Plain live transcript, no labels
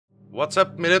What's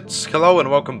up, minutes? Hello and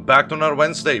welcome back to another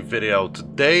Wednesday video.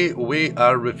 Today we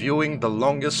are reviewing The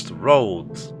Longest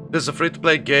Road. This is a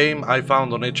free-to-play game I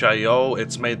found on itch.io.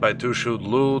 It's made by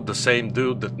TheSheepBroadcast, the same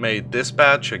dude that made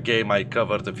Dispatch, a game I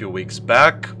covered a few weeks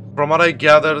back. From what I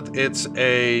gathered, it's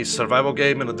a survival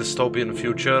game in a dystopian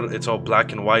future. It's all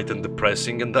black and white and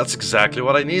depressing, and that's exactly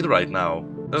what I need right now.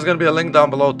 There's gonna be a link down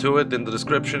below to it in the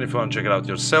description if you want to check it out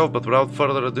yourself, but without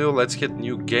further ado, let's hit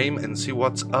new game and see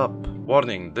what's up.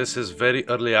 Warning, this is very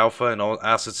early alpha and all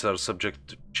assets are subject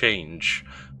to change.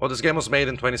 Well, this game was made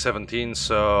in 2017,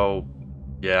 so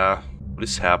yeah, what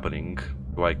is happening?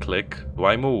 Do I click? Do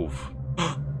I move?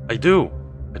 I do!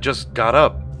 I just got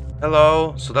up.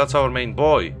 Hello, so that's our main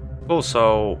boy. Cool,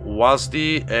 so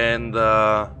WASD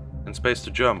and space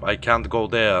to jump. I can't go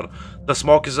there. The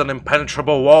smoke is an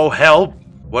impenetrable wall, help!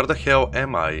 Where the hell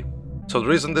am I? So the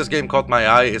reason this game caught my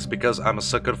eye is because I'm a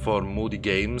sucker for moody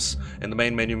games, and the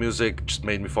main menu music just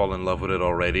made me fall in love with it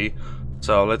already.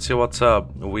 So let's see what's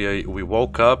up. We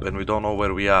woke up and we don't know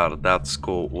where we are. That's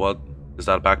cool. What? Is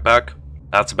that a backpack?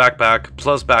 That's a backpack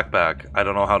plus backpack. I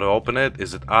don't know how to open it.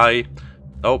 Is it I?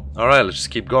 Oh, alright, let's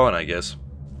just keep going, I guess.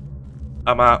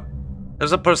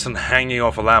 There's a person hanging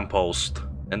off a lamppost,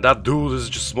 and that dude is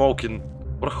just smoking.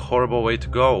 What a horrible way to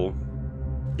go.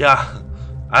 Yeah.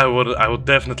 I would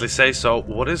definitely say so.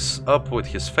 What is up with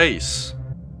his face?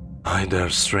 Hi there,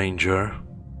 stranger.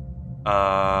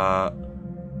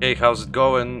 Hey, how's it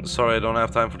going? Sorry, I don't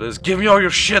have time for this. Give me all your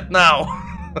shit now!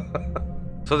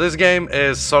 So this game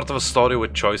is sort of a story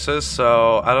with choices,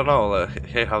 so I don't know.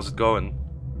 Hey, how's it going?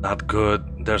 Not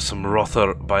good. There's some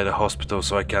Rother by the hospital,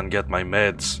 so I can't get my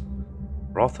meds.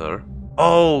 Rother?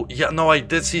 Oh, yeah, no, I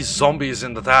did see zombies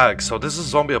in the tag, so this is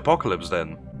zombie apocalypse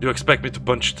then. Do you expect me to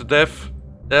punch you to death?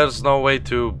 There's no way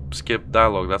to skip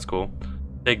dialogue, that's cool.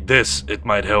 Take this, it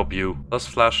might help you. Plus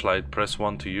flashlight, press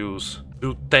 1 to use.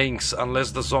 Dude, thanks,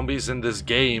 unless the zombies in this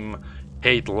game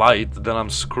hate light, then I'm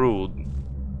screwed.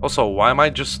 Also, why am I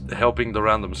just helping the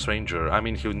random stranger? I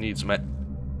mean, he needs What?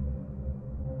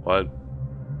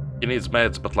 He needs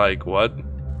meds, but like, what?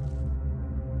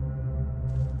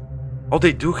 Oh,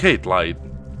 they do hate light.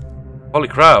 Holy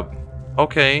crap.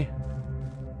 Okay.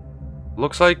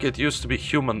 Looks like it used to be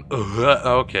human.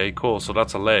 Okay, cool. So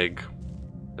that's a leg.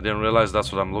 I didn't realize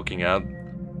that's what I'm looking at.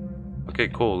 Okay,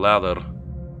 cool. Ladder.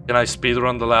 Can I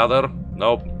speedrun the ladder?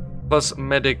 Nope. Plus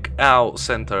medic ow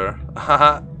center.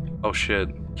 Haha. Oh shit.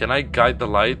 Can I guide the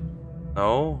light?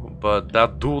 No, but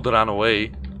that dude ran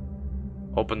away.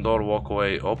 Open door, walk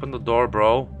away. Open the door,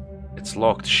 bro. It's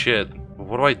locked. Shit.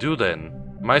 What do I do then?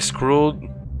 Am I screwed?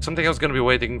 Something else gonna be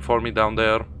waiting for me down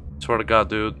there. Swear to God,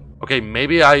 dude. Okay,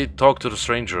 maybe I talk to the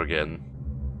stranger again.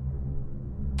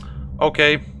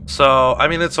 Okay, so, I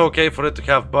mean, it's okay for it to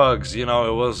have bugs, you know,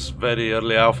 it was very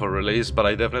early alpha release, but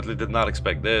I definitely did not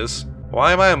expect this.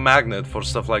 Why am I a magnet for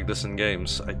stuff like this in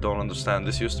games? I don't understand.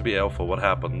 This used to be alpha, what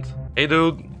happened? Hey,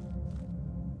 dude.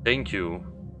 Thank you.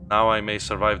 Now I may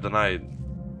survive the night.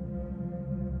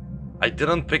 I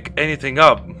didn't pick anything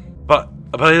up, but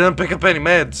I didn't pick up any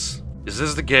meds. Is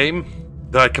this the game?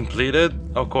 Did I complete it?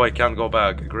 Oh cool, I can't go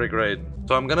back. Great.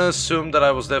 So I'm gonna assume that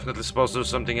I was definitely supposed to do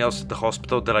something else at the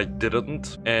hospital that I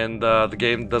didn't. And the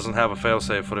game doesn't have a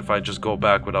failsafe for if I just go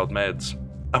back without meds.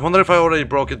 I wonder if I already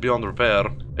broke it beyond repair.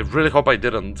 I really hope I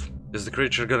didn't. Is the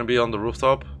creature gonna be on the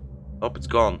rooftop? Nope, it's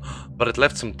gone. But it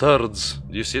left some turds.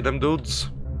 Do you see them dudes?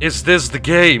 Is this the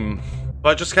game?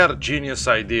 I just had a genius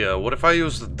idea. What if I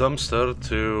use the dumpster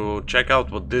to check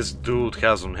out what this dude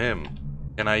has on him?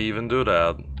 Can I even do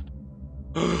that?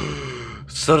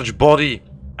 Search body.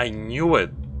 I knew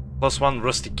it. Plus 1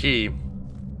 rusty key.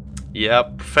 Yeah,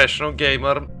 professional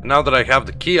gamer. Now that I have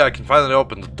the key, I can finally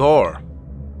open the door.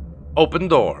 Open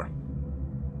door.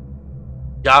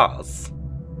 Yes.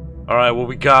 Alright, what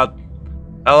we got?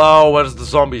 Hello, where's the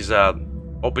zombies at?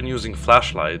 Open using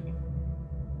flashlight.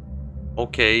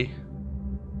 Okay.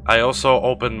 I also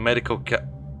open medical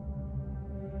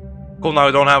Cool, now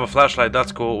I don't have a flashlight,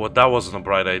 that's cool. Well, that wasn't a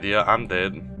bright idea. I'm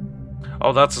dead.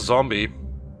 Oh, that's a zombie.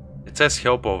 It says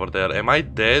help over there. Am I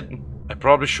dead? I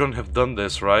probably shouldn't have done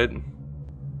this, right?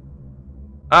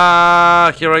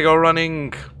 Ah, here I go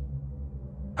running.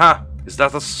 Ha! Is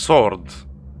that a sword?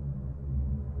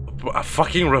 A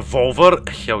fucking revolver?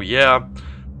 Hell yeah.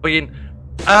 Fucking...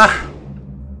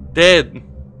 Dead.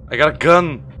 I got a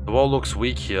gun. The wall looks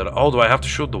weak here. Oh, do I have to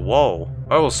shoot the wall?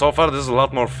 Oh, well, so far this is a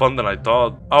lot more fun than I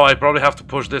thought. Oh, I probably have to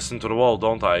push this into the wall,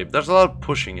 don't I? There's a lot of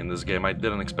pushing in this game. I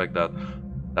didn't expect that.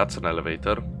 That's an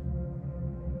elevator.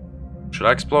 Should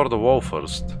I explore the wall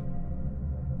first?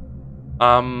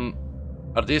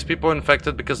 Are these people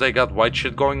infected because they got white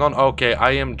shit going on? Okay,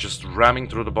 I am just ramming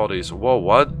through the bodies. Whoa,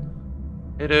 what?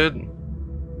 Hey dude,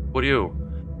 what are you?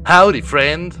 Howdy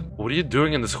friend! What are you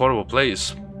doing in this horrible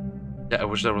place? Yeah, I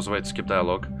wish there was a way to skip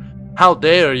dialogue. How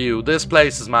dare you? This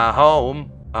place is my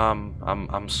home.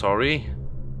 I'm sorry.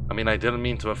 I mean, I didn't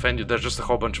mean to offend you. There's just a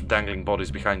whole bunch of dangling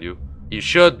bodies behind you. You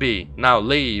should be. Now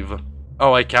leave.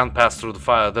 Oh, I can't pass through the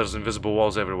fire. There's invisible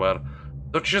walls everywhere.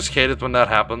 Don't you just hate it when that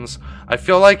happens? I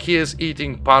feel like he is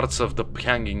eating parts of the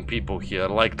hanging people here,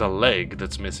 like the leg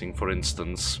that's missing, for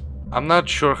instance. I'm not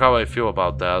sure how I feel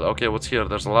about that. Okay, what's here?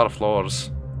 There's a lot of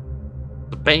floors.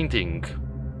 The painting.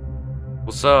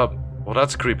 What's up? Well,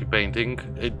 that's creepy painting.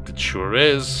 It sure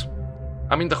is.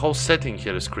 I mean, the whole setting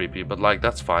here is creepy, but like,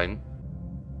 that's fine.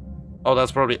 Oh,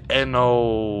 that's probably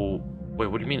NO... Wait,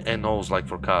 what do you mean NO's like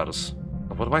for cars?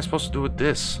 What am I supposed to do with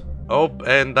this? Oh,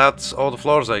 and that's all the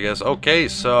floors, I guess. Okay,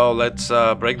 so let's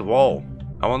break the wall.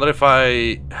 I wonder if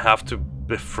I have to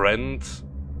befriend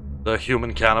the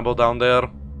human cannibal down there,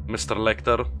 Mr.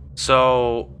 Lecter.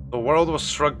 So, the world was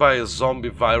struck by a zombie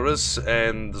virus,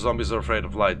 and the zombies are afraid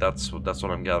of light. That's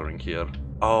what I'm gathering here.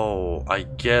 Oh, I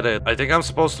get it. I think I'm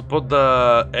supposed to put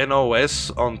the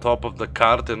NOS on top of the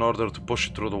cart in order to push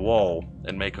it through the wall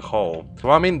and make a hole.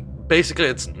 So, I mean, basically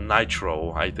it's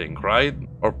nitro, I think, right?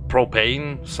 Or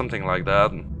propane, something like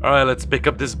that. Alright, let's pick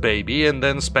up this baby and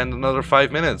then spend another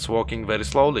 5 minutes walking very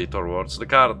slowly towards the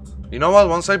cart. You know what?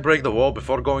 Once I break the wall,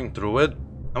 before going through it,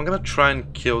 I'm gonna try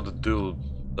and kill the dude,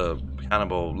 the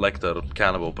cannibal, Lecter,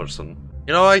 cannibal person.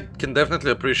 You know, I can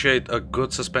definitely appreciate a good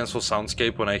suspenseful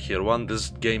soundscape when I hear one. This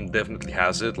game definitely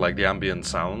has it, like the ambient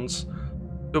sounds.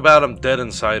 Too bad I'm dead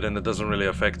inside and it doesn't really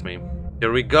affect me.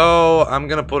 Here we go. I'm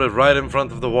gonna put it right in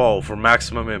front of the wall for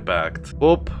maximum impact.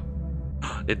 Whoop.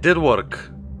 It did work.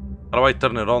 How do I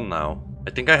turn it on now? I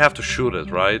think I have to shoot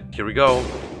it, right? Here we go.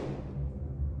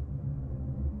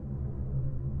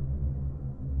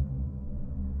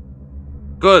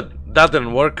 Good. That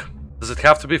didn't work. Does it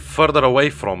have to be further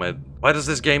away from it? Why does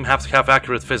this game have to have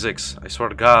accurate physics? I swear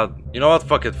to God. You know what?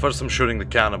 Fuck it. First I'm shooting the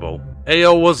cannibal. Hey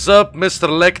yo, what's up, Mr.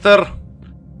 Lecter?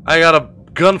 I got a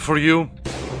gun for you.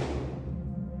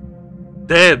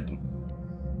 Dead.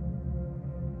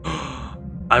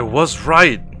 I was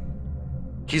right.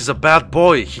 He's a bad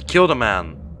boy. He killed a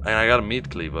man. And I got a meat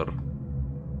cleaver.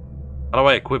 How do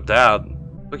I equip that?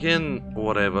 Again,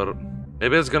 whatever.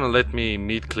 Maybe it's gonna let me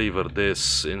meat cleaver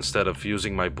this instead of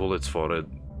using my bullets for it.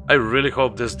 I really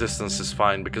hope this distance is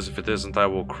fine, because if it isn't, I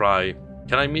will cry.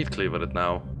 Can I meat cleaver it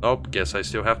now? Nope, guess I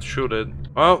still have to shoot it.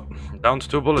 Well, down to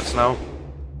 2 bullets now.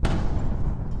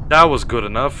 That was good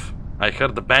enough. I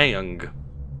heard the bang.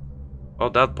 Oh,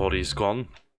 that body is gone.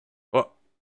 What?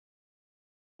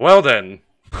 Well then.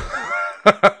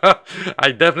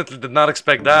 I definitely did not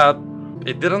expect that.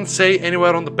 It didn't say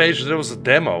anywhere on the page there was a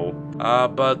demo.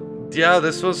 But yeah,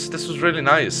 this was really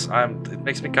nice. It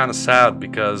makes me kind of sad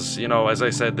because, you know, as I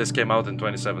said, this came out in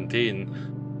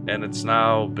 2017 and it's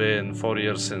now been 4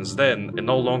 years since then. A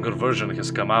no longer version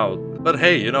has come out. But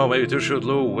hey, you know, maybe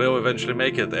TheSheepBroadcast will eventually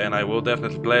make it, and I will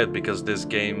definitely play it because this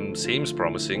game seems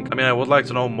promising. I mean, I would like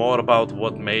to know more about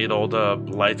what made all the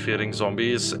light-fearing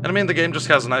zombies. And I mean, the game just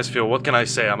has a nice feel. What can I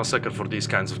say? I'm a sucker for these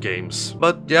kinds of games.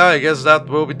 But yeah, I guess that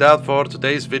will be that for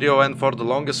today's video and for the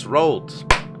longest road.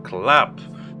 Clap.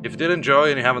 If you did enjoy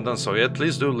and you haven't done so yet,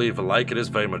 please do leave a like, it is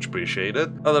very much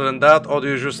appreciated. Other than that, all the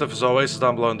usual stuff as always is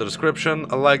down below in the description.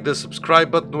 I like the subscribe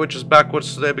button, which is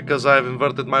backwards today because I've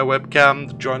inverted my webcam,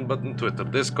 the join button, Twitter,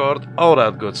 Discord, all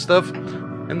that good stuff.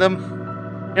 And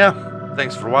yeah,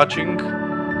 thanks for watching,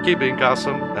 keep being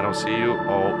awesome, and I'll see you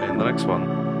all in the next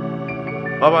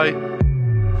one. Bye bye!